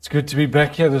good to be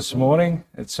back here this morning.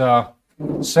 It's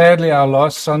sadly our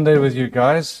last Sunday with you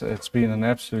guys. It's been an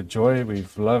absolute joy.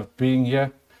 We've loved being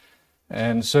here.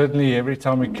 And certainly every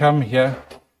time we come here,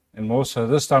 and more so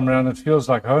this time around, it feels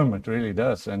like home. It really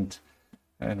does. And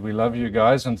we love you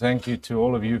guys, and thank you to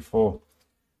all of you for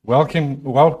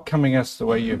welcoming us the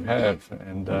way you have,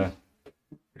 and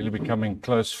really becoming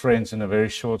close friends in a very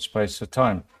short space of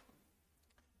time.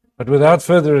 But without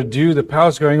further ado, the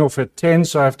power's going off at 10,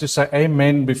 so I have to say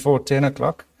amen before 10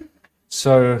 o'clock.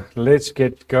 So let's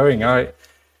get going.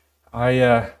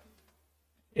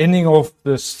 Ending off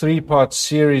this three-part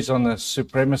series on the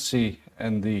supremacy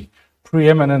and the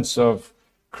preeminence of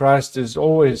Christ is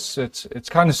always, it's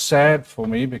kind of sad for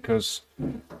me, because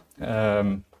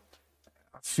I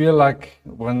feel like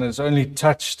one has only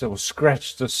touched or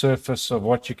scratched the surface of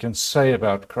what you can say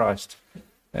about Christ,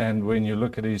 and when you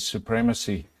look at his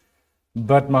supremacy.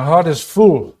 But my heart is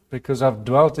full, because I've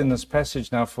dwelt in this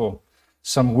passage now for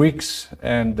some weeks,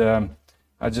 and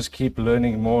I just keep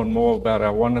learning more and more about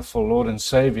our wonderful Lord and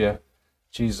Savior,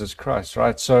 Jesus Christ,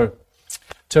 right? So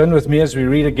turn with me as we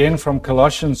read again from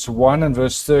Colossians 1 and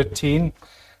verse 13.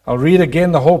 I'll read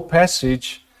again the whole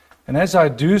passage, and as I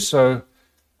do so,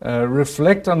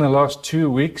 reflect on the last 2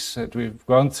 weeks that we've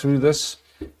gone through this,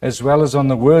 as well as on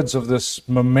the words of this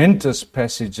momentous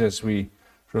passage as we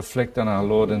reflect on our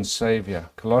Lord and Savior.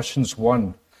 Colossians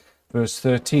 1, verse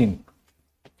 13.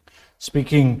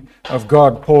 Speaking of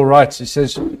God, Paul writes, he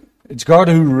says, "It's God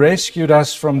who rescued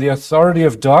us from the authority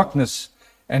of darkness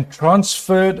and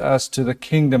transferred us to the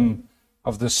kingdom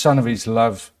of the Son of his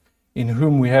love, in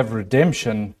whom we have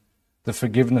redemption, the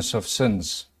forgiveness of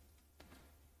sins,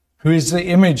 who is the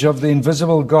image of the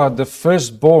invisible God, the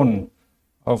firstborn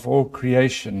of all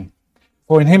creation.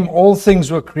 For in him all things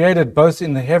were created, both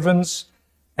in the heavens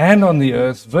and on the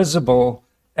earth, visible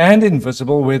and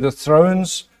invisible, whether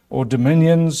thrones or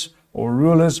dominions or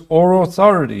rulers or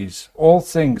authorities. All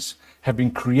things have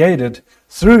been created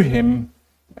through him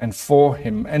and for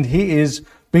him. And he is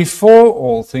before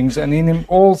all things, and in him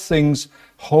all things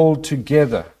hold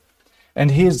together.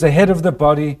 And he is the head of the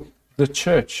body, the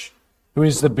church, who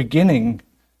is the beginning,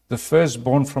 the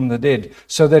firstborn from the dead,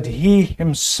 so that he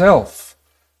himself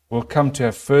will come to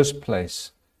have first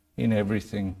place in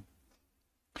everything.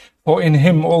 For in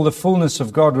him all the fullness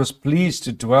of God was pleased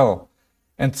to dwell,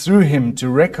 and through him to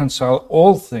reconcile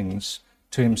all things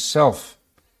to himself,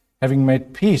 having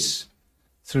made peace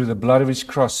through the blood of his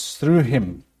cross, through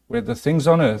him, whether things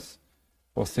on earth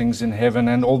or things in heaven.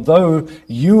 And although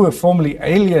you were formerly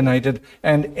alienated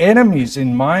and enemies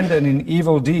in mind and in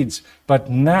evil deeds, but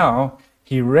now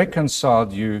he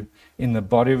reconciled you in the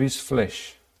body of his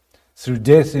flesh through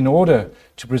death, in order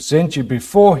to present you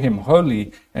before him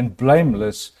holy and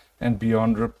blameless and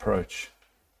beyond reproach.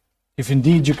 If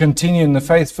indeed you continue in the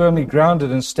faith, firmly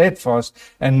grounded and steadfast,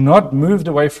 and not moved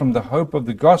away from the hope of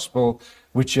the gospel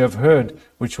which you have heard,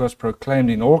 which was proclaimed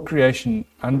in all creation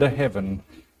under heaven,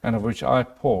 and of which I,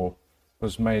 Paul,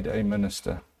 was made a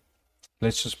minister."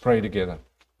 Let's just pray together.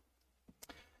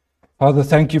 Father,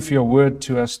 thank you for your word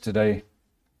to us today.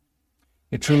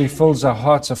 It truly fills our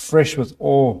hearts afresh with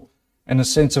awe and a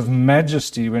sense of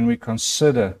majesty when we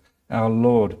consider our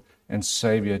Lord and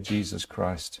Savior, Jesus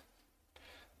Christ,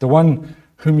 the one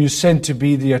whom you sent to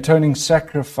be the atoning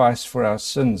sacrifice for our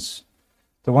sins,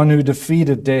 the one who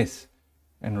defeated death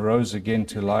and rose again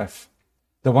to life,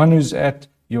 the one who's at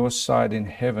your side in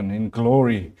heaven, in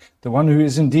glory, the one who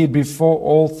is indeed before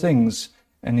all things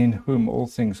and in whom all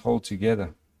things hold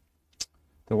together,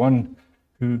 the one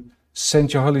who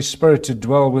sent your Holy Spirit to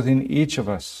dwell within each of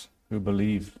us who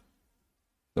believe,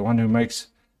 the one who makes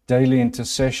daily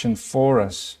intercession for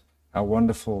us, our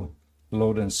wonderful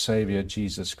Lord and Savior,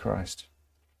 Jesus Christ.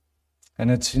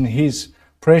 And it's in his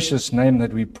precious name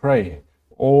that we pray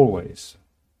always.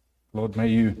 Lord, may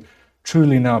you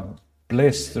truly now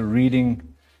bless the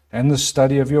reading and the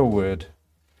study of your word.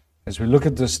 As we look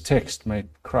at this text, may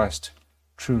Christ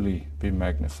truly be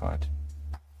magnified.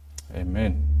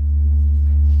 Amen.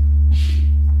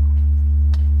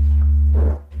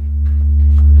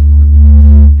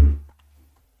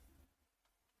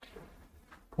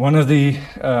 One of the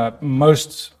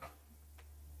most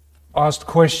asked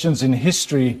questions in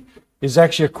history is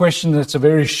actually a question that's a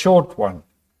very short one,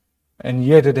 and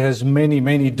yet it has many,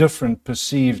 many different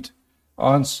perceived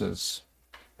answers.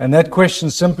 And that question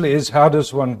simply is, how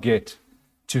does one get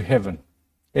to heaven?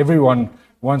 Everyone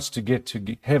wants to get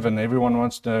to heaven. Everyone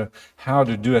wants to know how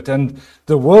to do it. And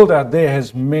the world out there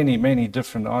has many, many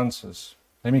different answers.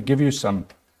 Let me give you some.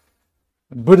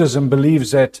 Buddhism believes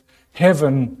that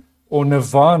heaven or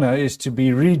nirvana is to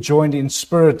be rejoined in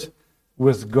spirit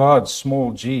with God,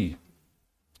 small g.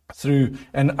 through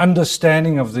an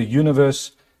understanding of the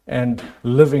universe and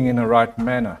living in a right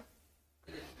manner.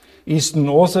 Eastern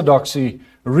Orthodoxy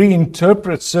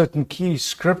reinterprets certain key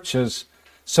scriptures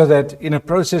so that in a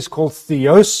process called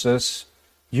theosis,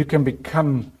 you can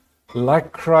become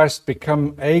like Christ,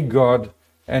 become a God,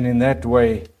 and in that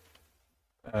way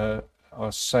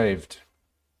are saved.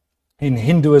 In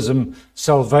Hinduism,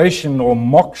 salvation, or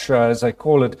moksha as they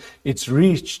call it, it's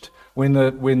reached when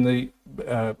the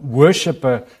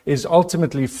worshipper is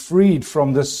ultimately freed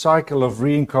from this cycle of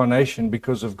reincarnation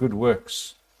because of good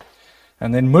works.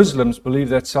 And then Muslims believe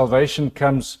that salvation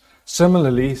comes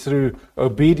similarly through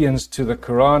obedience to the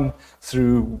Quran,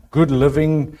 through good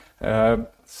living,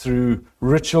 through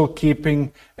ritual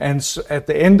keeping, and so at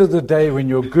the end of the day, when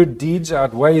your good deeds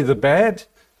outweigh the bad,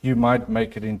 you might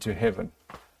make it into heaven.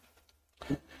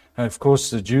 And of course,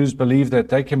 the Jews believe that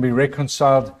they can be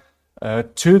reconciled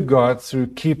to God through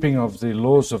keeping of the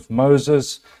laws of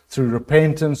Moses, through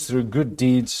repentance, through good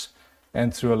deeds,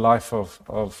 and through a life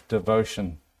of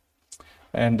devotion.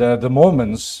 And the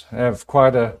Mormons have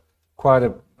quite a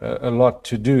lot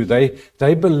to do.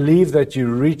 They believe that you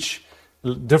reach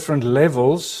different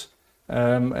levels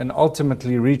and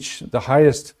ultimately reach the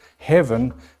highest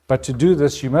heaven. But to do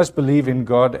this, you must believe in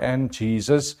God and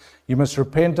Jesus. You must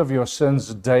repent of your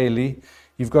sins daily.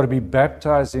 You've got to be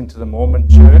baptized into the Mormon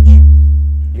church.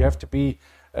 You have to be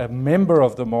a member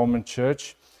of the Mormon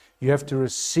church. You have to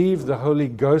receive the Holy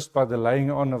Ghost by the laying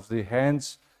on of the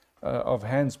hands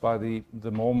by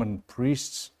the Mormon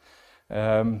priests.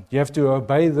 You have to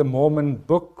obey the Mormon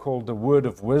book called the Word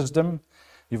of Wisdom.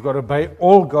 You've got to obey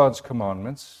all God's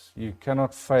commandments. You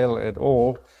cannot fail at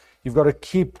all. You've got to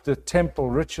keep the temple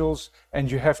rituals, and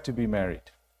you have to be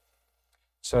married.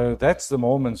 So that's the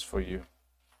Mormons for you.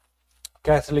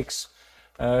 Catholics,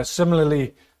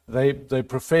 similarly, they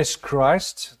profess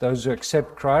Christ, those who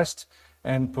accept Christ,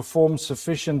 and perform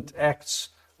sufficient acts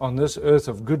on this earth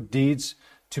of good deeds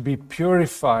to be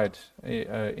purified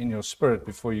in your spirit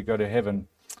before you go to heaven.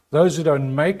 Those who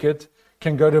don't make it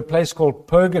can go to a place called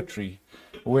purgatory,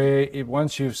 where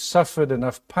once you've suffered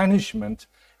enough punishment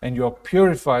and you're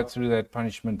purified through that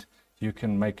punishment, you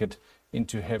can make it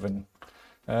into heaven.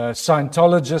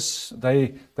 Scientologists,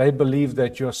 they believe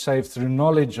that you're saved through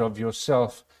knowledge of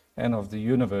yourself and of the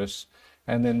universe.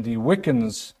 And then the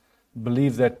Wiccans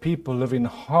believe that people live in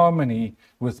harmony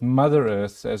with Mother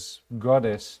Earth as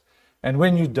goddess. And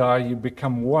when you die, you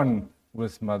become one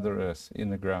with Mother Earth in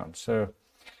the ground. So,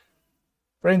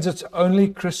 friends, it's only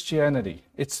Christianity.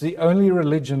 It's the only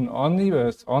religion on the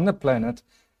earth, on the planet,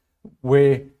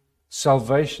 where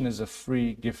salvation is a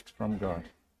free gift from God.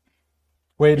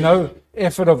 Where no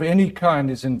effort of any kind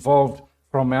is involved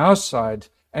from our side,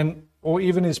 or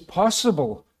even is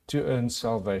possible to earn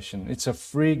salvation. It's a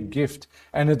free gift.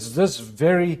 And it's this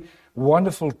very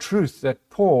wonderful truth that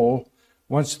Paul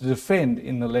wants to defend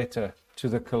in the letter to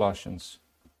the Colossians.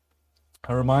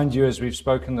 I remind you, as we've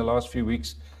spoken the last few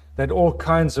weeks, that all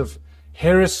kinds of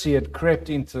heresy had crept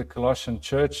into the Colossian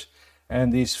church,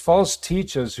 and these false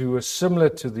teachers who were similar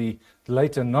to the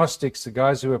later Gnostics, the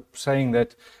guys who were saying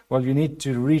that, well, you need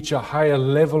to reach a higher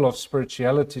level of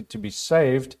spirituality to be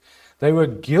saved, they were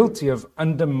guilty of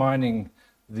undermining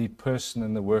the person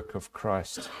and the work of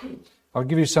Christ. I'll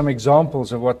give you some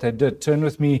examples of what they did. Turn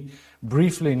with me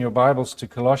briefly in your Bibles to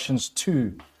Colossians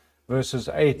 2, verses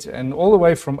 8. And all the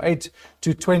way from 8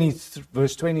 to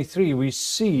verse 23, we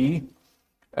see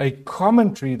a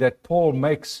commentary that Paul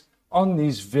makes on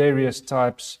these various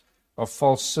types of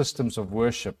false systems of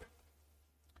worship.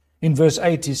 In verse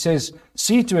 8, he says,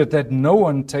 "See to it that no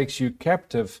one takes you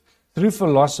captive through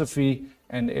philosophy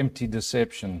and empty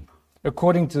deception,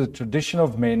 according to the tradition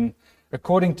of men,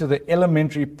 according to the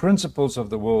elementary principles of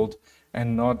the world,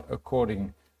 and not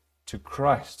according to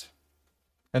Christ."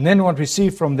 And then what we see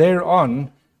from there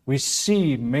on, we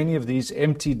see many of these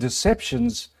empty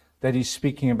deceptions that he's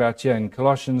speaking about here. In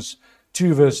Colossians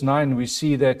 2 verse 9, we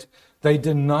see that they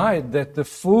denied that the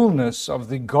fullness of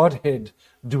the Godhead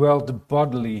dwelt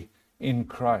bodily in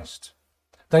Christ.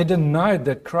 They denied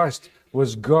that Christ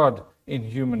was God in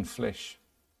human flesh.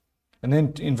 And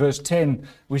then in verse 10,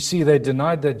 we see they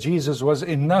denied that Jesus was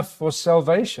enough for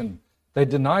salvation. They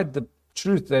denied the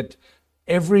truth that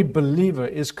every believer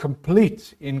is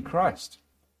complete in Christ.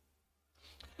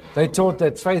 They taught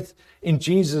that faith in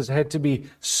Jesus had to be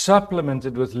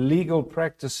supplemented with legal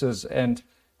practices and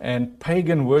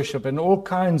pagan worship and all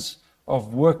kinds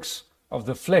of works of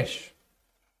the flesh.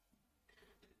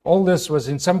 All this was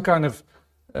in some kind of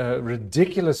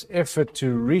ridiculous effort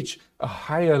to reach a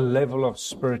higher level of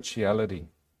spirituality.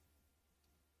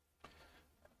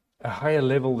 A higher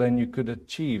level than you could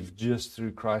achieve just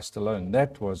through Christ alone.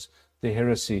 That was the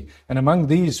heresy. And among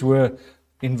these were,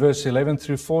 in verse 11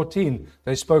 through 14,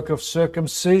 they spoke of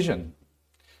circumcision.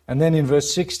 And then in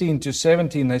verse 16 to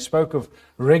 17, they spoke of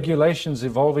regulations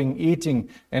involving eating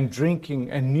and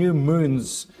drinking and new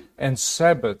moons and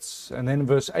Sabbaths. And then in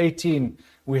verse 18,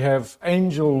 we have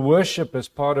angel worship as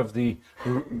part of the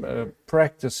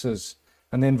practices.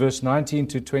 And then verse 19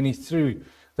 to 23,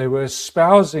 they were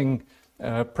espousing,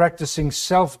 practicing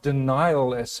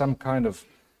self-denial as some kind of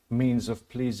means of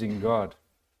pleasing God.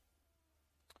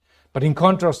 But in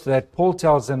contrast to that, Paul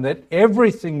tells them that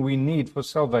everything we need for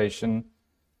salvation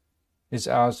is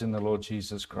ours in the Lord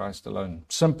Jesus Christ alone.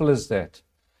 Simple as that.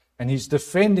 And he's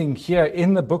defending here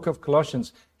in the book of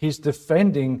Colossians, he's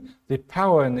defending the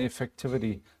power and the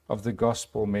effectivity of the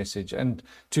gospel message. And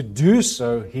to do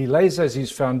so, he lays as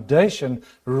his foundation,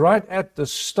 right at the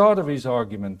start of his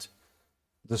argument,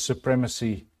 the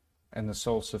supremacy and the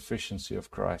sole sufficiency of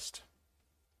Christ.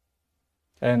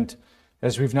 And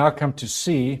as we've now come to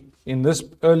see, in this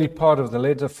early part of the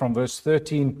letter from verse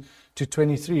 13 to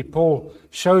 23, Paul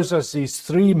shows us these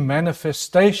three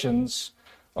manifestations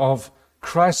of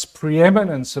Christ's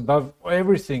preeminence above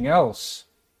everything else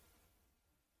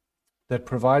that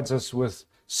provides us with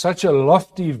such a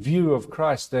lofty view of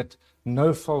Christ that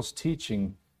no false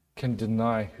teaching can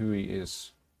deny who he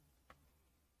is.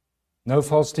 No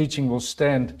false teaching will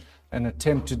stand and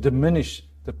attempt to diminish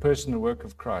the person and work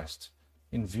of Christ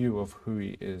in view of who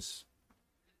he is.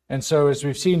 And so, as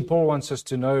we've seen, Paul wants us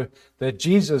to know that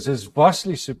Jesus is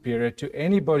vastly superior to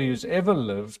anybody who's ever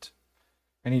lived.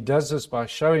 And he does this by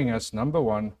showing us, number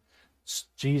one,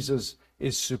 Jesus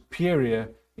is superior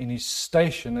in his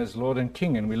station as Lord and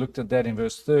King. And we looked at that in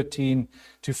verse 13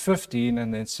 to 15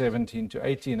 and then 17 to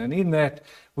 18. And in that,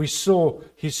 we saw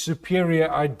his superior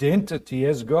identity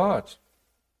as God.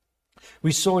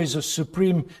 We saw his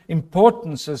supreme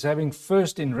importance as having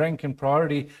first in rank and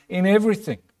priority in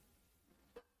everything.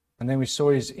 And then we saw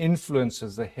his influence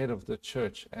as the head of the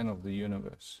church and of the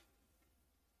universe.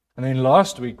 And then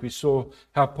last week we saw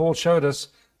how Paul showed us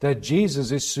that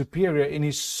Jesus is superior in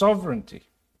his sovereignty.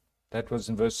 That was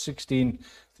in verse 16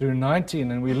 through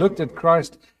 19. And we looked at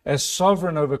Christ as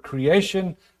sovereign over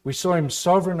creation. We saw him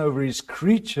sovereign over his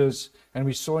creatures. And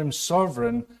we saw him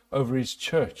sovereign over his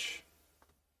church.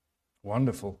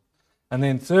 Wonderful. And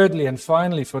then thirdly and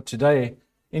finally for today,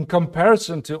 in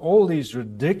comparison to all these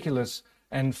ridiculous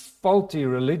and faulty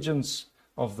religions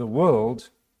of the world,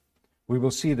 we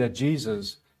will see that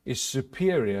Jesus is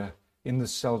superior in the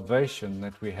salvation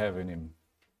that we have in him.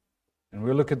 And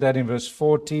we'll look at that in verse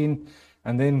 14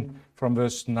 and then from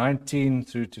verse 19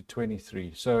 through to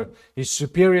 23. So he's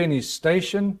superior in his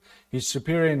station, he's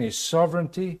superior in his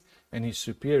sovereignty, and he's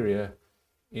superior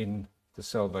in the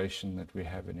salvation that we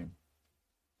have in him.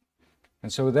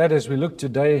 And so with that, as we look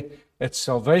today at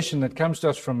salvation that comes to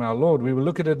us from our Lord, we will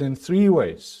look at it in three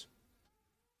ways.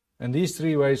 And these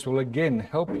three ways will again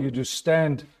help you to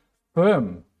stand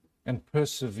firm and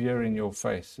persevere in your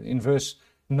faith. In verse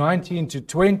 19 to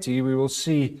 20, we will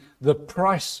see the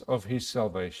price of his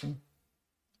salvation.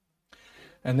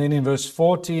 And then in verse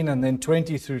 14 and then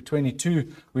 20 through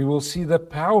 22, we will see the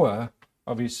power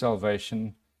of his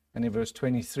salvation. And in verse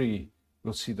 23,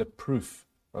 we'll see the proof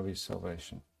of his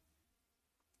salvation.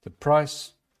 The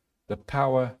price, the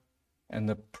power, and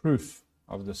the proof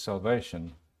of the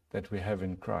salvation that we have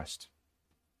in Christ.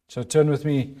 So turn with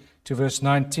me to verse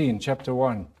 19, chapter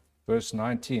 1, verse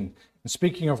 19. And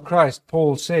speaking of Christ,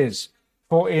 Paul says,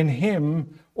 "For in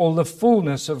him all the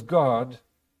fullness of God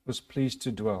was pleased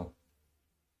to dwell,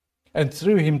 and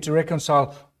through him to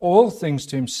reconcile all things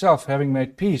to himself, having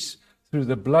made peace through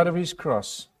the blood of his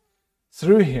cross.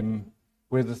 Through him,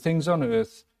 whether things on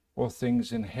earth or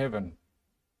things in heaven."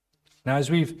 Now,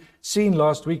 as we've seen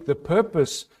last week, the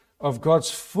purpose of God's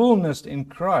fullness in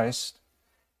Christ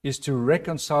is to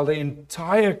reconcile the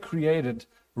entire created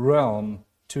realm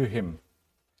to him.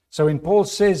 So when Paul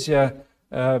says here,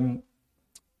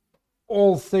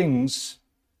 all things,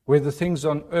 whether things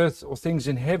on earth or things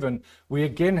in heaven, we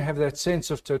again have that sense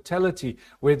of totality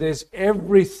where there's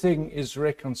everything is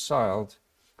reconciled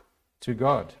to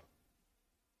God.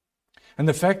 And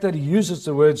the fact that he uses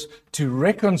the words to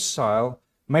reconcile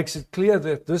makes it clear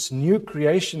that this new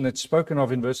creation that's spoken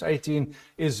of in verse 18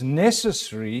 is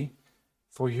necessary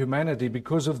for humanity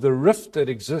because of the rift that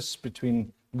exists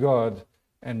between God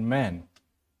and man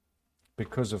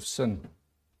because of sin.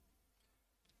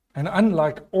 And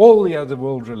unlike all the other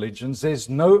world religions, there's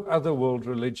no other world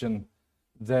religion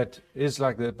that is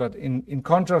like that. But in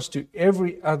contrast to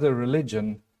every other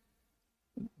religion,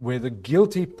 where the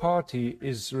guilty party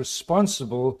is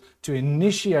responsible to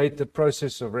initiate the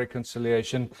process of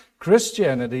reconciliation,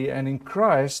 Christianity and in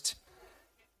Christ,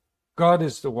 God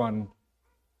is the one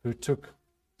who took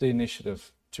the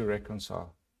initiative to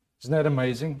reconcile. Isn't that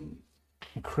amazing?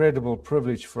 Incredible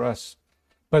privilege for us.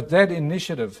 But that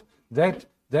initiative,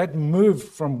 that move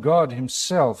from God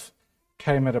himself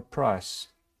came at a price.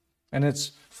 And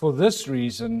it's for this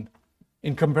reason,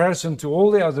 in comparison to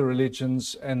all the other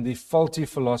religions and the faulty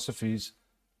philosophies,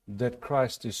 that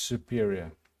Christ is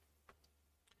superior.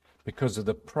 Because of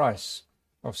the price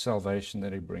of salvation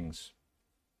that he brings.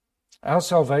 Our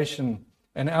salvation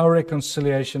and our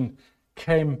reconciliation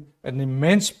came at an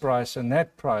immense price, and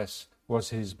that price was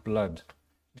his blood.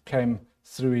 It came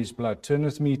through his blood. Turn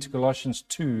with me to Colossians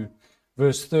 2,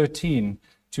 verse 13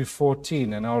 to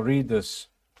 14, and I'll read this.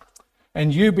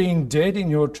 And you being dead in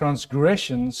your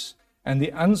transgressions and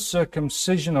the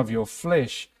uncircumcision of your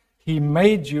flesh, he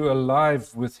made you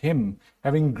alive with him,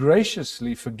 having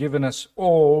graciously forgiven us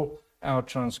all our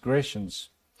transgressions,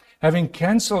 having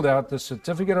cancelled out the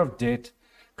certificate of debt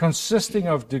consisting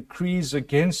of decrees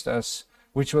against us,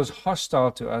 which was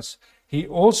hostile to us. He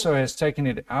also has taken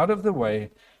it out of the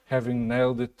way, having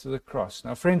nailed it to the cross.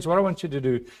 Now, friends, what I want you to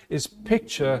do is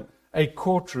picture a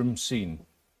courtroom scene.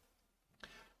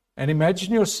 And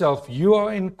imagine yourself, you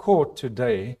are in court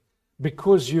today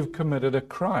because you've committed a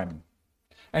crime.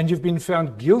 And you've been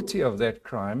found guilty of that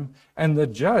crime, and the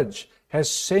judge has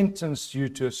sentenced you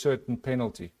to a certain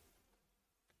penalty.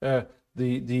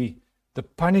 The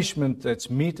punishment that's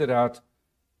meted out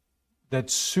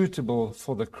that's suitable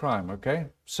for the crime, okay?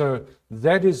 So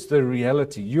that is the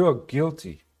reality. You are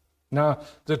guilty. Now,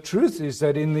 the truth is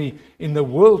that in the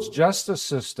world's justice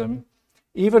system,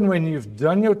 even when you've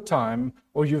done your time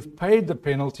or you've paid the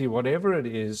penalty, whatever it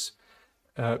is,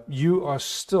 you are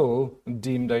still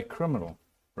deemed a criminal,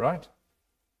 right?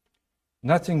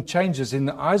 Nothing changes. In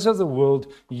the eyes of the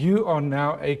world, you are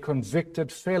now a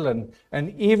convicted felon.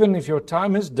 And even if your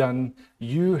time is done,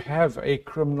 you have a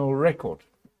criminal record.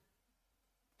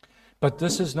 But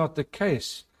this is not the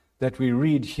case that we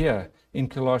read here in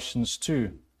Colossians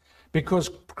 2. Because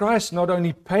Christ not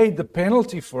only paid the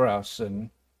penalty for our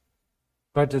sin,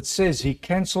 but it says he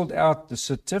cancelled out the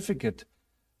certificate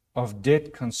of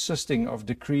debt consisting of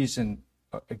decrees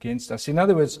against us. In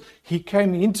other words, he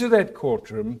came into that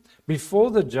courtroom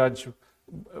before the judge,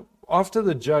 after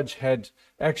the judge had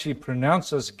actually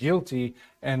pronounced us guilty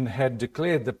and had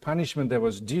declared the punishment that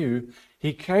was due.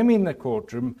 He came in the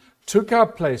courtroom, took our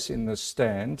place in the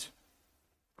stand,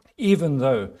 even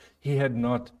though he had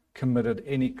not committed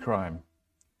any crime.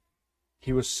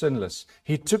 He was sinless.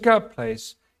 He took our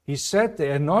place. He sat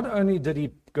there, and not only did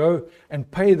he go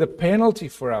and pay the penalty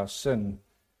for our sin,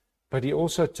 but he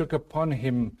also took upon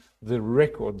him the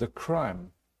record, the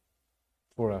crime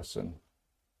for our sin.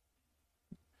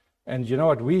 And you know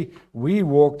what? We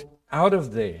walked out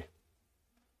of there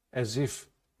as if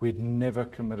we'd never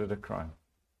committed a crime.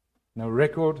 No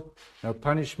record, no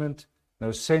punishment,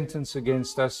 no sentence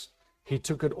against us. He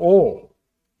took it all.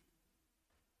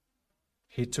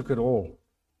 He took it all.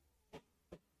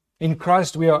 In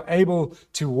Christ, we are able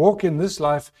to walk in this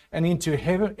life and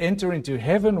enter into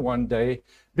heaven one day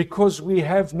because we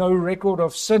have no record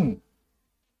of sin.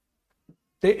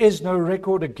 There is no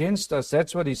record against us.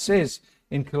 That's what he says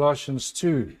in Colossians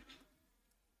 2.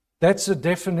 That's a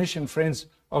definition, friends,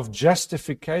 of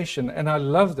justification. And I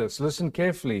love this. Listen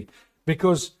carefully.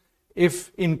 Because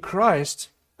if in Christ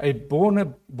a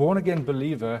born-again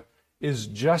believer is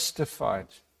justified,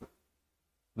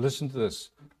 listen to this,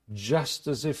 just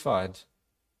as if I'd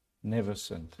never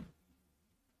sinned.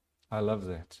 I love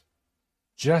that.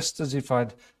 Just as if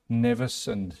I'd never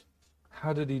sinned.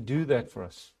 How did he do that for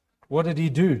us? What did he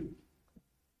do?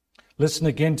 Listen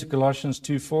again to Colossians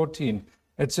 2:14.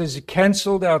 It says he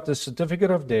cancelled out the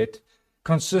certificate of debt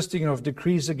consisting of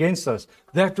decrees against us.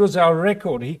 That was our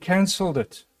record. He cancelled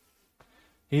it.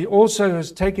 He also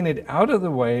has taken it out of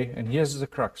the way, and here's the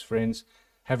crux, friends,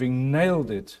 having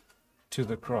nailed it to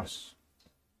the cross.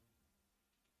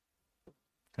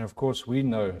 And of course, we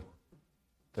know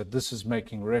that this is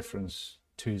making reference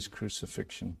to his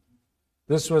crucifixion.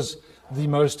 This was the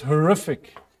most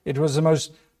horrific, it was the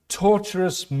most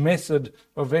torturous method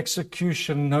of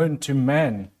execution known to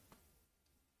man.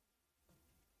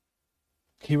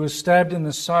 He was stabbed in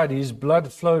the side. His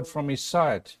blood flowed from his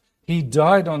side. He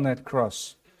died on that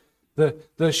cross.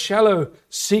 The shallow,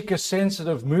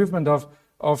 seeker-sensitive movement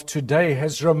of today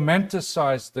has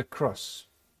romanticized the cross.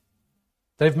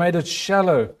 They've made it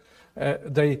shallow.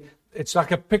 It's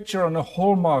like a picture on a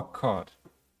Hallmark card.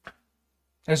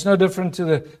 It's no different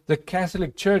to the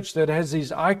Catholic Church that has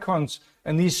these icons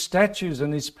and these statues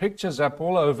and these pictures up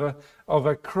all over of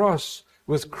a cross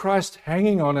with Christ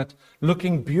hanging on it,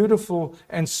 looking beautiful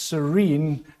and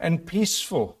serene and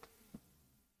peaceful.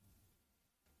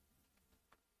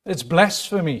 It's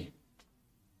blasphemy.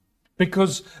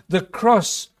 Because the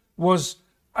cross was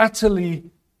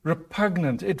utterly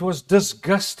repugnant. It was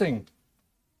disgusting.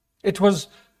 It was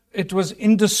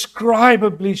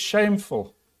indescribably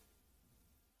shameful.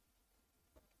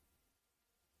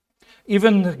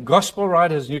 Even the gospel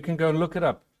writers, you can go and look it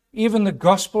up, even the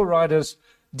gospel writers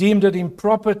deemed it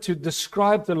improper to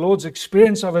describe the Lord's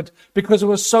experience of it because it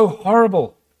was so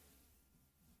horrible.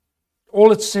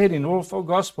 All it said in all four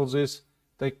gospels is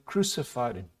they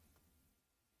crucified him.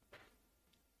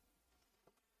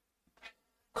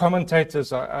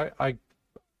 Commentators, I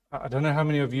don't know how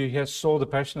many of you here saw The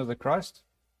Passion of the Christ.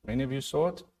 Many of you saw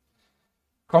it.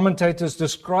 Commentators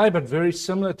describe it very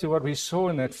similar to what we saw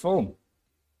in that film.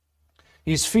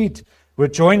 His feet were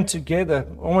joined together,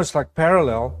 almost like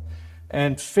parallel,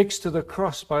 and fixed to the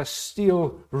cross by a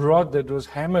steel rod that was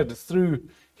hammered through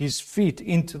his feet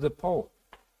into the pole.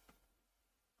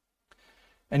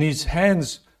 And his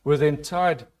hands were then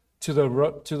tied to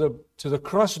the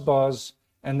crossbars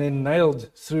and then nailed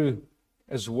through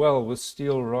as well with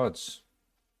steel rods.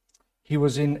 He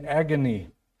was in agony.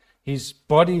 His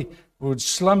body would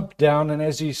slump down, and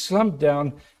as he slumped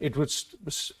down, it would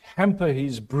hamper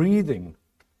his breathing.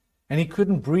 And he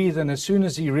couldn't breathe, and as soon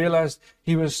as he realized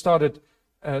he was started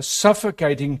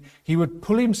suffocating, he would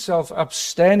pull himself up,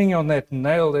 standing on that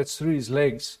nail that's through his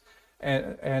legs,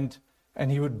 and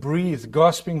he would breathe,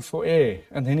 gasping for air,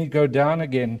 and then he'd go down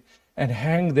again and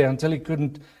hang there until he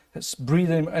couldn't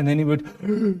breathe in, and then he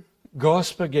would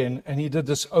gasp again, and he did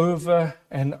this over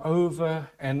and over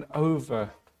and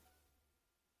over,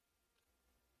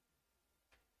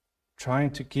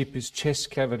 trying to keep his chest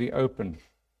cavity open.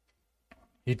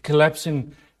 He'd collapse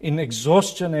in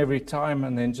exhaustion every time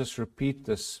and then just repeat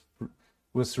this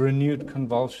with renewed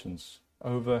convulsions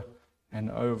over and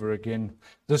over again.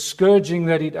 The scourging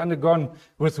that he'd undergone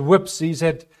with whips, these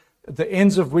had the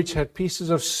ends of which had pieces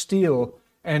of steel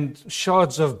and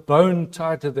shards of bone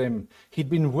tied to them. He'd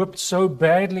been whipped so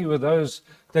badly with those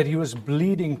that he was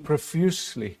bleeding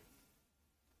profusely.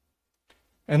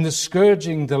 And the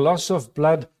scourging, the loss of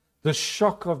blood, the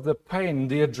shock of the pain,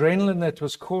 the adrenaline that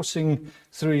was coursing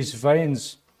through his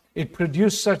veins, it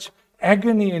produced such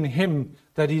agony in him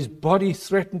that his body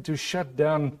threatened to shut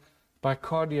down by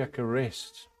cardiac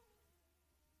arrest.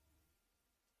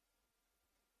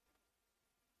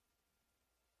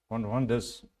 One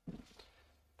wonders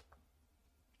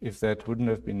if that wouldn't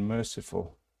have been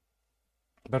merciful.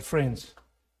 But friends,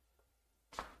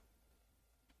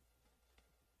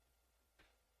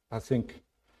 I think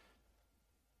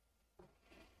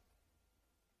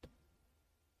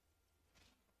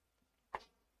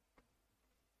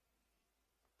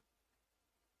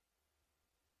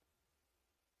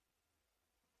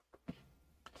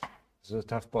this is a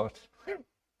tough part.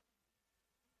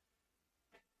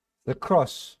 The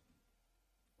cross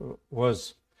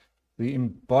was the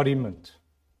embodiment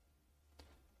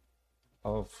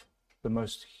of the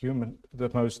most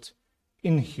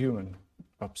inhuman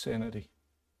obscenity.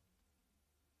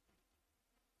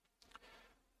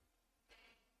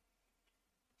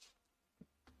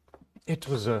 It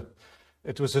was a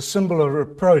symbol of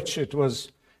reproach. It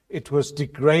was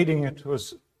degrading. It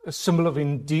was a symbol of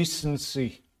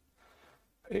indecency.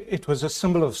 It was a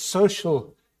symbol of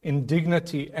social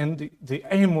indignity, and the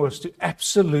aim was to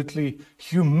absolutely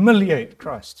humiliate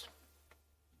Christ.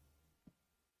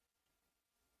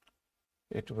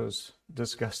 It was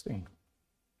disgusting.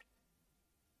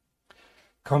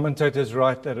 Commentators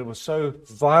write that it was so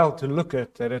vile to look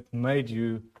at that it made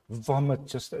you vomit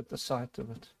just at the sight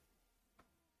of it.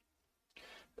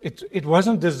 It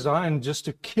wasn't designed just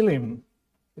to kill him.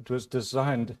 It was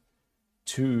designed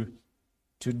to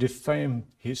defame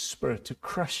his spirit, to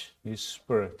crush his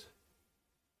spirit.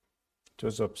 It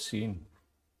was obscene.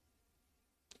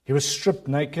 He was stripped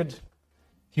naked.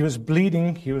 He was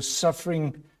bleeding. He was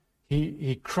suffering.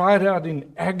 He cried out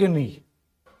in agony.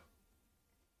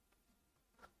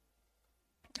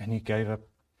 And he gave up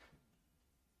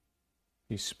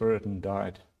his spirit and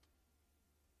died,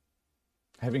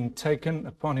 having taken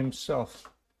upon himself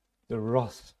the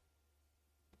wrath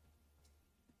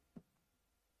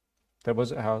that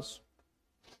was ours.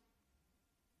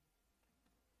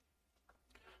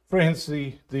 Friends,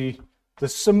 the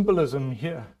symbolism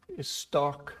here is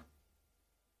stark.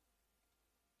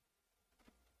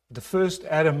 The first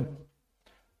Adam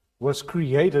was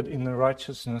created in the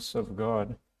righteousness of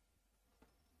God,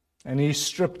 and he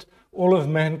stripped all of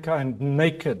mankind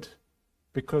naked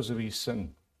because of his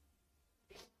sin.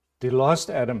 The last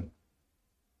Adam,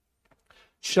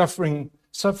 suffering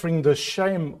the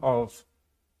shame of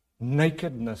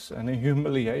nakedness and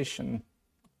humiliation,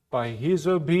 by his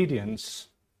obedience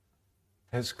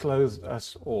has clothed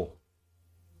us all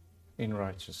in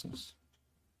righteousness.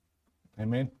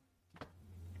 Amen.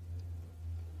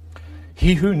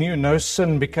 He who knew no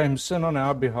sin became sin on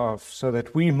our behalf so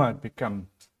that we might become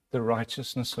the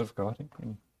righteousness of God in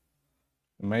him.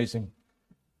 Amazing.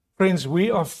 Friends, we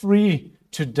are free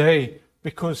today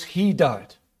because he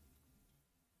died.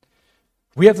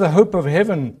 We have the hope of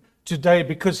heaven today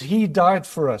because he died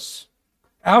for us.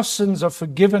 Our sins are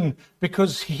forgiven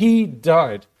because he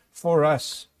died for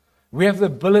us. We have the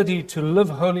ability to live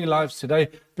holy lives today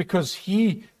because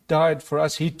he died for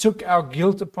us. He took our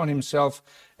guilt upon himself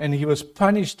and he was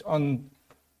punished on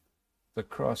the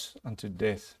cross unto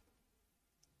death.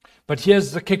 But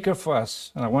here's the kicker for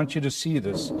us, and I want you to see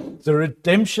this. The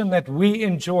redemption that we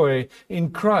enjoy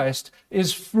in Christ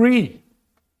is free.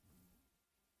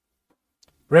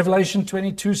 Revelation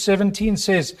 22:17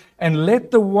 says, "And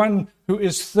let the one who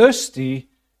is thirsty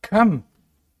come.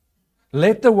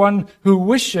 Let the one who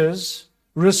wishes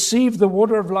receive the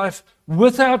water of life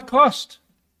without cost."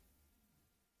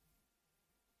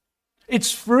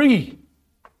 It's free,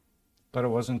 but it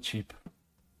wasn't cheap.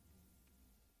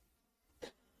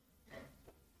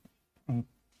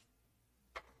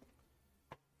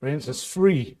 Friends, it's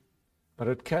free, but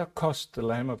it cost the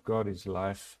Lamb of God his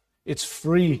life. It's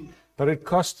free, but it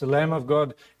cost the Lamb of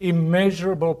God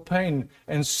immeasurable pain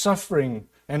and suffering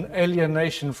and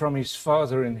alienation from his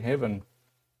Father in heaven.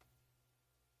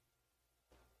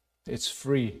 It's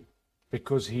free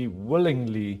because he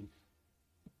willingly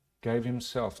gave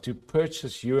himself to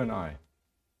purchase you and I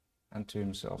unto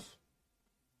himself.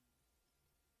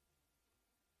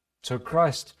 So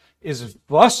Christ is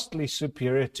vastly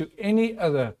superior to any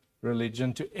other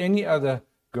religion, to any other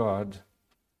God,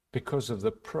 because of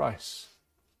the price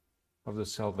of the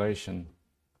salvation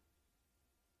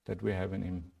that we have in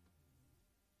him.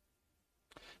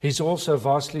 He's also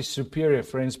vastly superior,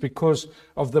 friends, because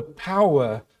of the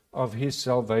power of his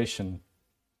salvation.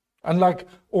 Unlike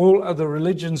all other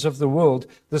religions of the world,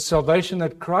 the salvation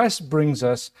that Christ brings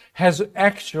us has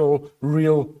actual,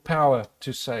 real power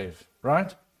to save,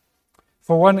 right?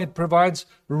 For one, it provides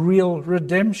real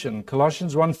redemption.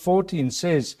 Colossians 1:14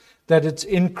 says that it's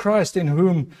in Christ in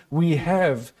whom we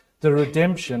have the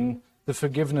redemption, the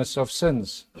forgiveness of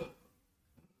sins.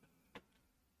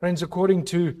 Friends, according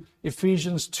to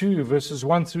Ephesians 2, verses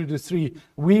 1 through to 3,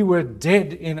 we were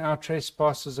dead in our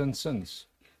trespasses and sins.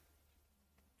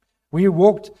 We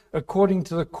walked according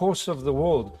to the course of the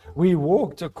world. We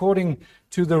walked according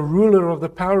to the ruler of the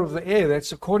power of the air.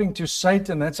 That's according to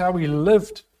Satan. That's how we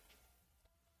lived.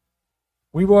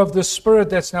 We were of the spirit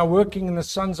that's now working in the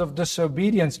sons of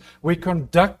disobedience. We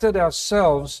conducted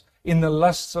ourselves in the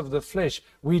lusts of the flesh.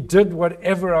 We did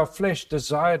whatever our flesh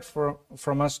desired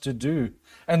from us to do.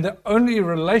 And the only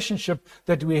relationship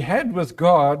that we had with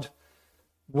God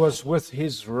was with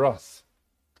his wrath.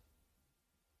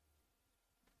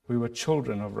 We were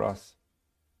children of wrath.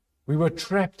 We were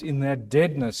trapped in that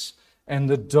deadness and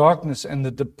the darkness and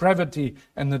the depravity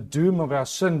and the doom of our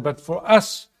sin. But for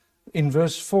us, in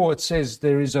verse 4, it says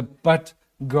there is a but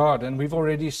God. And we've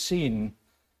already seen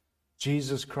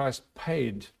Jesus Christ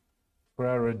paid for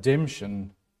our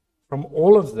redemption from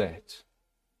all of that.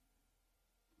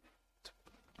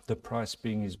 The price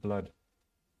being his blood.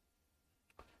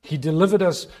 He delivered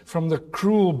us from the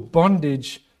cruel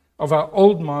bondage of our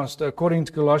old master, according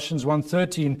to Colossians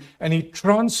 1:13, and he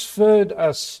transferred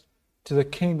us to the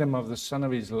kingdom of the Son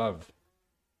of his love.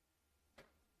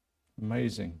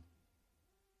 Amazing.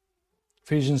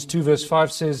 Ephesians 2 verse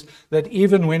 5 says that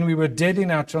even when we were dead in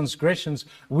our transgressions,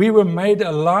 we were made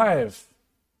alive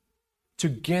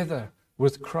together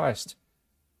with Christ,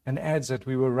 and adds that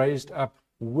we were raised up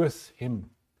with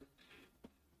him.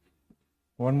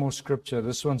 One more scripture.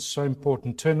 This one's so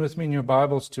important. Turn with me in your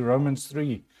Bibles to Romans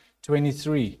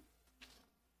 3:23.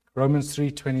 Romans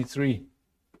 3:23.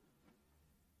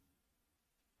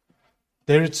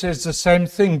 There it says the same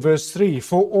thing, verse 3.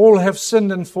 For all have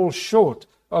sinned and fall short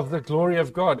of the glory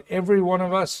of God. Every one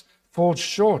of us falls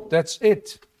short. That's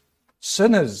it.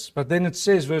 Sinners. But then it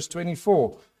says, verse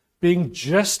 24, being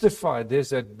justified,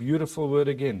 there's that beautiful word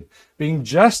again, being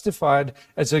justified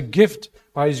as a gift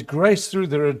by his grace through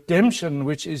the redemption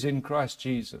which is in Christ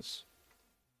Jesus.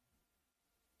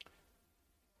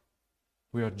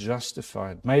 We are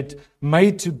justified,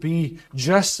 made to be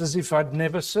just as if I'd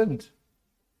never sinned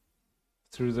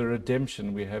through the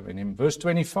redemption we have in him. Verse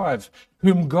 25,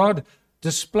 whom God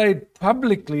displayed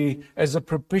publicly as a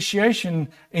propitiation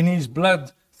in his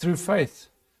blood through faith,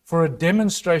 for a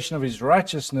demonstration of his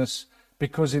righteousness,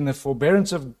 because in the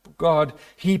forbearance of God,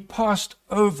 he passed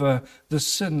over the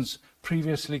sins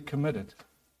previously committed.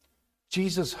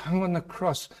 Jesus hung on the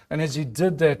cross, and as he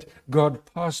did that, God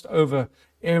passed over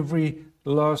every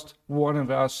last one of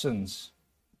our sins.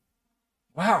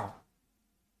 Wow.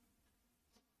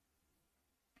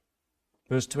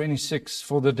 Verse 26,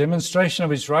 for the demonstration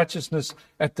of his righteousness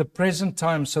at the present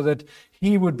time, so that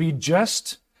he would be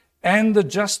just and the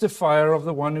justifier of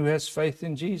the one who has faith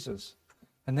in Jesus.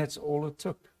 And that's all it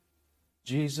took.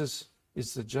 Jesus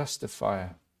is the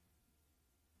justifier.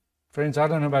 Friends, I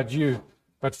don't know about you,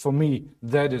 but for me,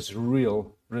 that is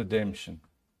real redemption.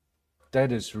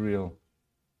 That is real.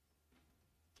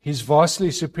 He's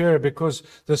vastly superior because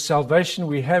the salvation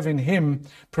we have in him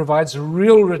provides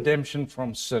real redemption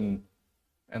from sin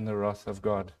and the wrath of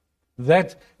God.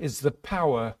 That is the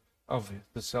power of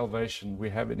the salvation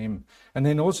we have in him. And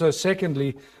then also,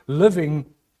 secondly, living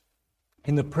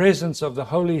in the presence of the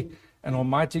holy and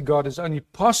almighty God is only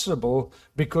possible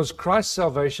because Christ's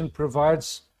salvation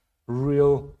provides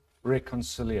real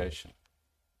reconciliation.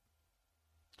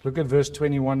 Look at verse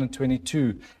 21 and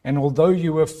 22. And although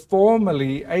you were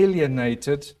formerly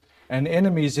alienated and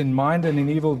enemies in mind and in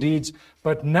evil deeds,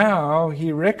 but now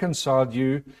he reconciled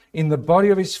you in the body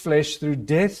of his flesh through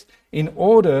death in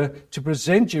order to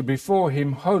present you before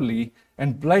him holy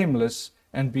and blameless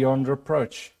and beyond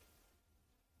reproach.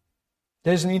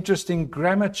 There's an interesting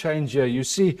grammar change here. You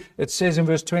see, it says in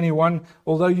verse 21,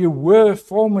 although you were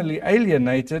formerly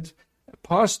alienated,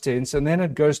 past tense, and then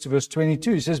it goes to verse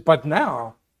 22. He says, but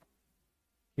now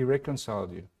he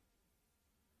reconciled you.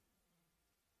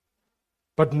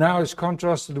 But now is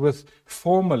contrasted with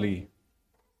formerly.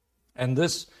 And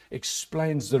this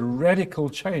explains the radical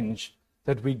change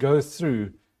that we go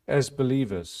through as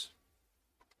believers.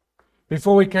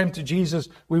 Before we came to Jesus,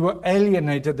 we were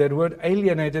alienated. That word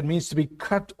alienated means to be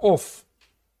cut off.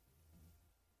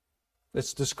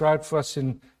 That's described for us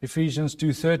in Ephesians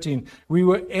 2:13. We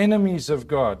were enemies of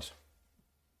God.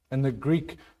 And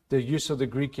the use of the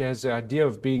Greek here has the idea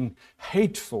of being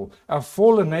hateful. Our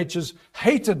fallen natures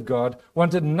hated God,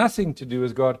 wanted nothing to do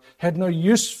with God, had no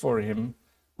use for him.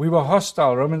 We were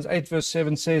hostile. Romans 8 verse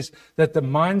 7 says that the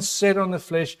mind set on the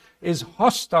flesh is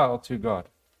hostile to God.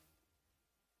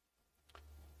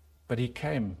 But he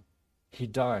came, he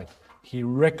died, he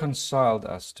reconciled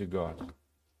us to God.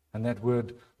 And that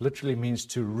word literally means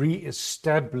to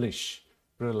re-establish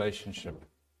relationship,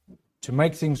 to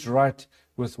make things right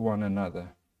with one another.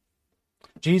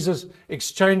 Jesus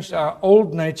exchanged our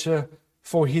old nature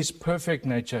for his perfect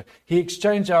nature. He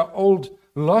exchanged our old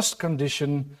lost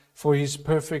condition for his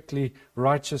perfectly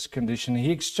righteous condition. He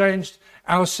exchanged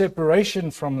our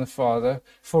separation from the Father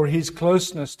for his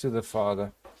closeness to the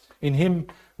Father. In him,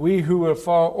 we who were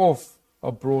far off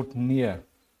are brought near.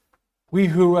 We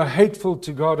who were hateful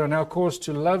to God are now caused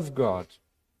to love God.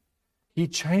 He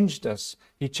changed us.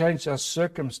 He changed our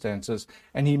circumstances.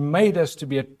 And he made us to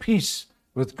be at peace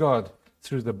with God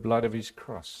through the blood of his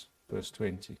cross. Verse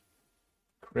 20.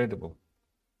 Incredible.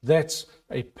 That's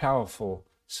a powerful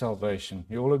salvation.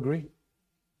 You all agree?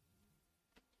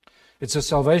 It's a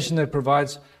salvation that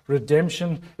provides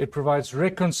redemption, it provides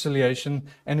reconciliation,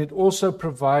 and it also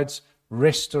provides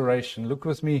restoration. Look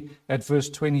with me at verse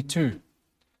 22.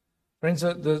 Friends,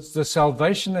 the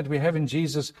salvation that we have in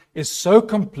Jesus is so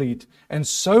complete and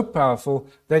so powerful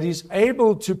that he's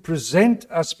able to present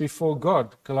us before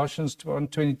God. Colossians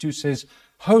 1:22 says,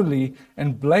 holy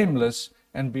and blameless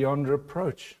and beyond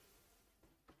reproach.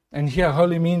 And here,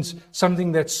 holy means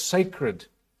something that's sacred.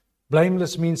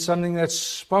 Blameless means something that's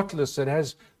spotless, that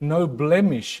has no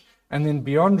blemish. And then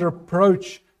beyond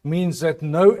reproach means that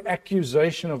no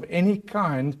accusation of any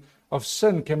kind of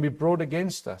sin can be brought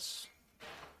against us.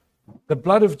 The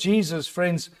blood of Jesus,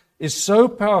 friends, is so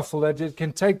powerful that it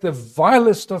can take the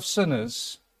vilest of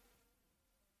sinners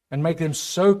and make them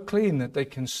so clean that they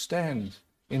can stand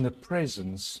in the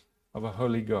presence of a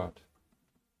holy God.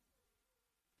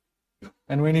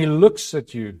 And when he looks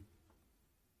at you,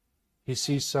 he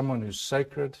sees someone who's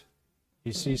sacred,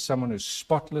 he sees someone who's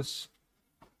spotless,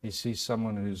 he sees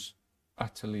someone who's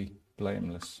utterly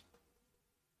blameless.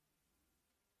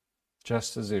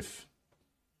 Just as if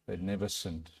they'd never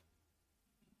sinned.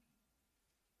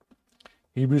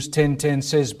 Hebrews 10:10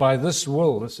 says, by this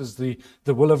will, this is the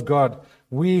will of God,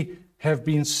 we have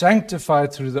been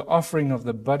sanctified through the offering of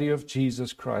the body of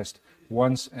Jesus Christ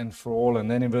once and for all.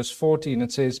 And then in verse 14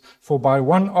 it says, for by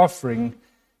one offering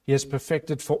he has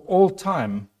perfected for all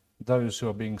time those who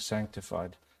are being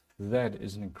sanctified. That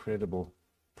is an incredible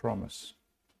promise.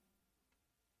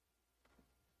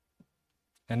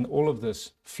 And all of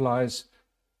this flies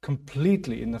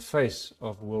completely in the face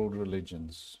of world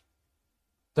religions.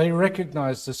 They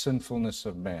recognize the sinfulness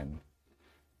of man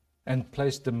and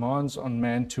place demands on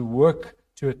man to work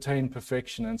to attain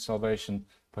perfection and salvation,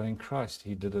 but in Christ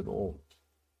he did it all.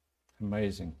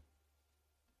 Amazing.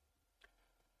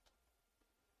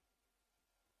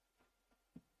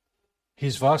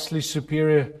 He's vastly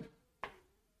superior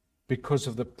because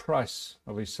of the price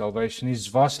of his salvation. He's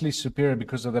vastly superior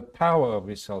because of the power of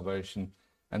his salvation.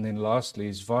 And then lastly,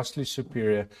 he's vastly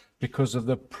superior because of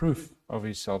the proof of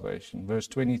his salvation. Verse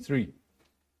 23.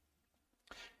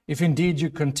 If indeed you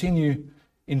continue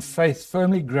in faith,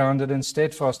 firmly grounded and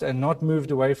steadfast, and not moved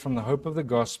away from the hope of the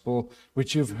gospel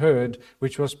which you've heard,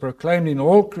 which was proclaimed in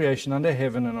all creation under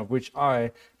heaven, and of which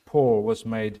I, Paul, was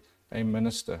made a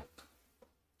minister.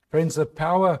 Friends, the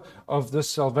power of this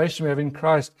salvation we have in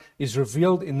Christ is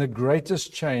revealed in the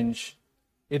greatest change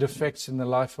it affects in the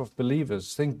life of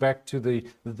believers. Think back to the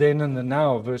then and the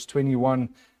now, verse 21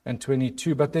 and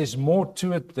 22. But there's more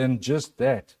to it than just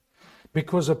that.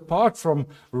 Because apart from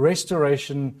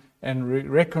restoration and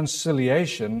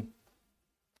reconciliation,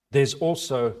 there's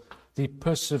also the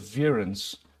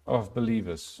perseverance of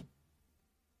believers.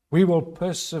 We will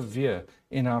persevere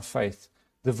in our faith.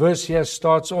 The verse here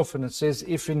starts off and it says,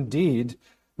 if indeed,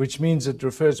 which means it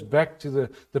refers back to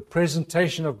the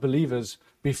presentation of believers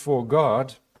before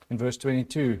God in verse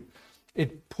 22.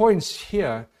 It points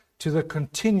here to the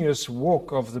continuous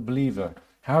walk of the believer,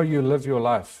 how you live your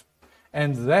life.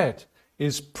 And that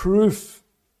is proof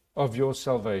of your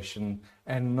salvation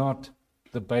and not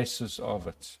the basis of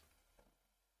it.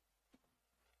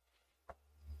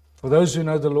 For those who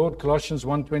know the Lord, Colossians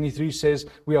 1:23 says,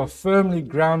 we are firmly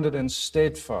grounded and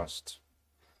steadfast.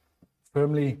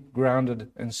 Firmly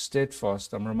grounded and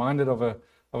steadfast. I'm reminded of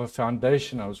a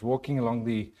foundation. I was walking along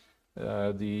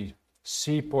the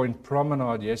Sea Point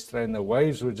promenade yesterday, and the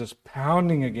waves were just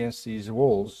pounding against these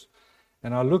walls.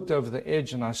 And I looked over the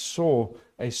edge and I saw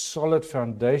a solid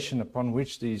foundation upon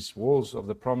which these walls of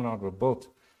the promenade were built.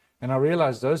 And I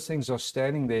realized those things are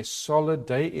standing there solid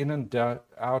day in and day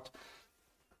out.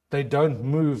 They don't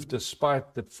move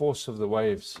despite the force of the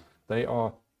waves. They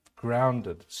are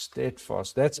grounded,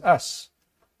 steadfast. That's us.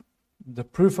 The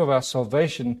proof of our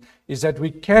salvation is that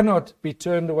we cannot be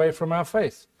turned away from our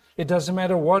faith. It doesn't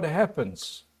matter what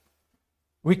happens.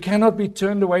 We cannot be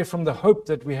turned away from the hope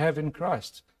that we have in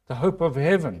Christ, the hope of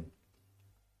heaven.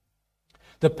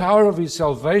 The power of his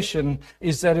salvation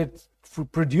is that it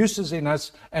produces in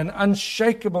us an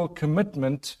unshakable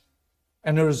commitment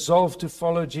and a resolve to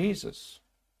follow Jesus.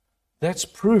 That's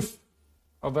proof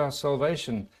of our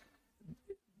salvation.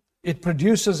 It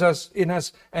produces in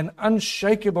us an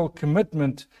unshakable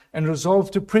commitment and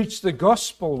resolve to preach the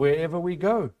gospel wherever we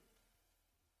go.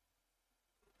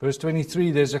 Verse 23,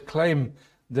 there's a claim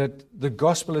that the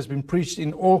gospel has been preached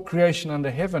in all creation under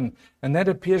heaven, and that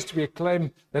appears to be a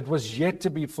claim that was yet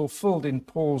to be fulfilled in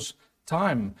Paul's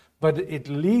time. But it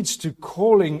leads to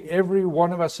calling every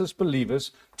one of us as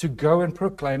believers to go and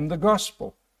proclaim the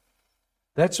gospel.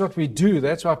 That's what we do.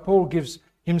 That's why Paul gives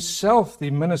himself the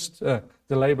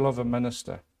label of a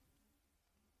minister.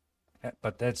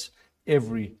 But that's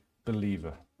every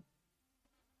believer.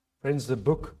 Friends, the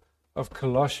book of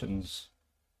Colossians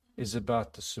is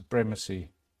about the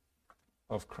supremacy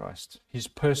of Christ. His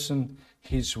person,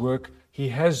 his work. He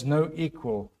has no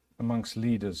equal amongst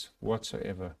leaders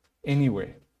whatsoever,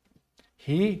 anywhere.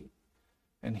 He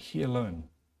and he alone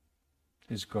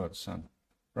is God's Son.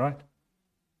 Right?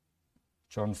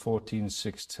 John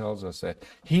 14:6 tells us that.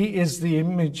 He is the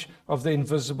image of the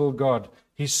invisible God.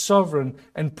 He's sovereign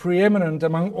and preeminent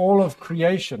among all of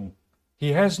creation.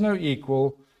 He has no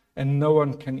equal, and no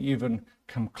one can even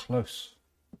come close.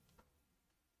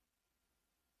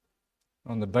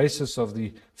 On the basis of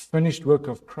the finished work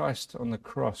of Christ on the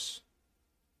cross,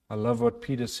 I love what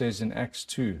Peter says in Acts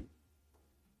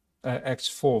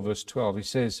 4, verse 12. He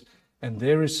says, and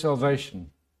there is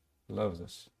salvation. I love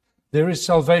this. There is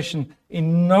salvation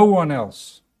in no one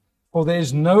else, for there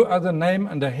is no other name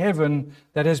under heaven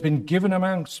that has been given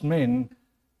amongst men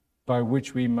by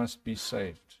which we must be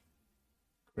saved.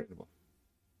 Incredible.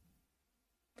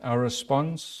 Our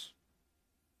response,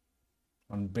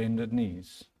 on bended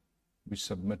knees, we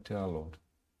submit to our Lord.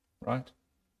 Right?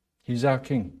 He's our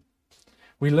King.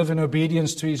 We live in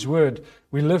obedience to his word.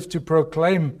 We live to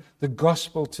proclaim the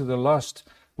gospel to the lost.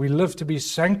 We live to be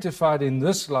sanctified in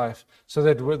this life so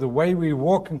that the way we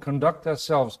walk and conduct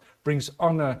ourselves brings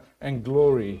honor and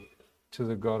glory to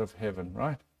the God of heaven,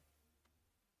 right?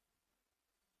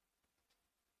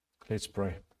 Let's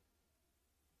pray.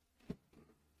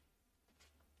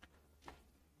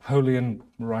 Holy and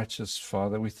righteous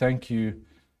Father, we thank you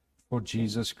for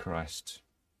Jesus Christ,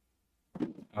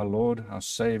 our Lord, our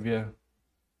Savior,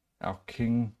 our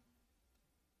King,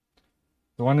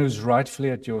 the one who's rightfully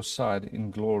at your side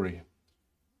in glory.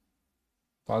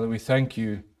 Father, we thank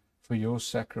you for your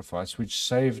sacrifice, which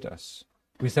saved us.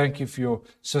 We thank you for your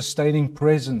sustaining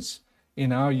presence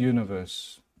in our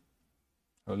universe.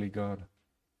 Holy God,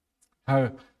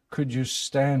 how could you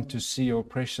stand to see your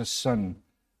precious Son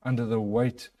under the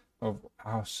weight of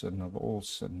our sin, of all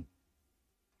sin?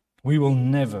 We will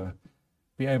never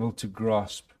be able to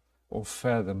grasp or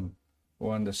fathom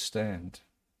or understand.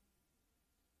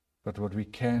 But what we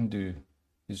can do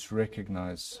is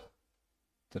recognize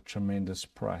the tremendous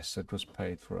price that was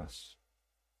paid for us.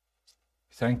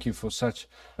 Thank you for such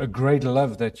a great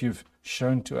love that you've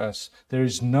shown to us. There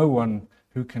is no one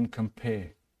who can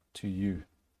compare to you.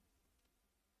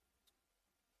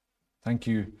 Thank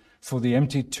you for the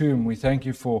empty tomb. We thank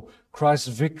you for Christ's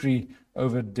victory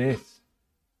over death.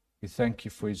 We thank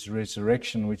you for his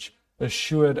resurrection, which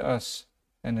assured us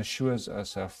and assures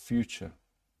us our future.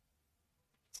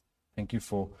 Thank you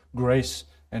for grace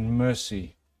and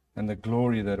mercy and the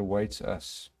glory that awaits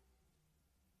us.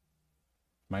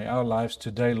 May our lives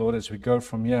today, Lord, as we go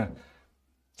from here,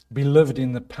 be lived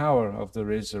in the power of the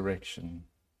resurrection.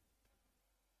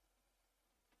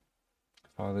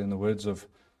 Father, in the words of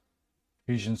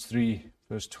Ephesians 3,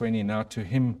 verse 20, now to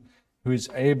him who is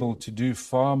able to do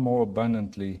far more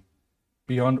abundantly,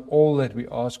 beyond all that we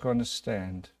ask or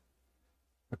understand,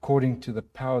 according to the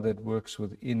power that works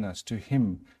within us, to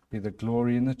him be the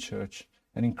glory in the church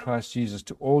and in Christ Jesus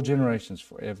to all generations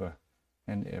forever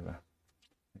and ever.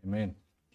 Amen.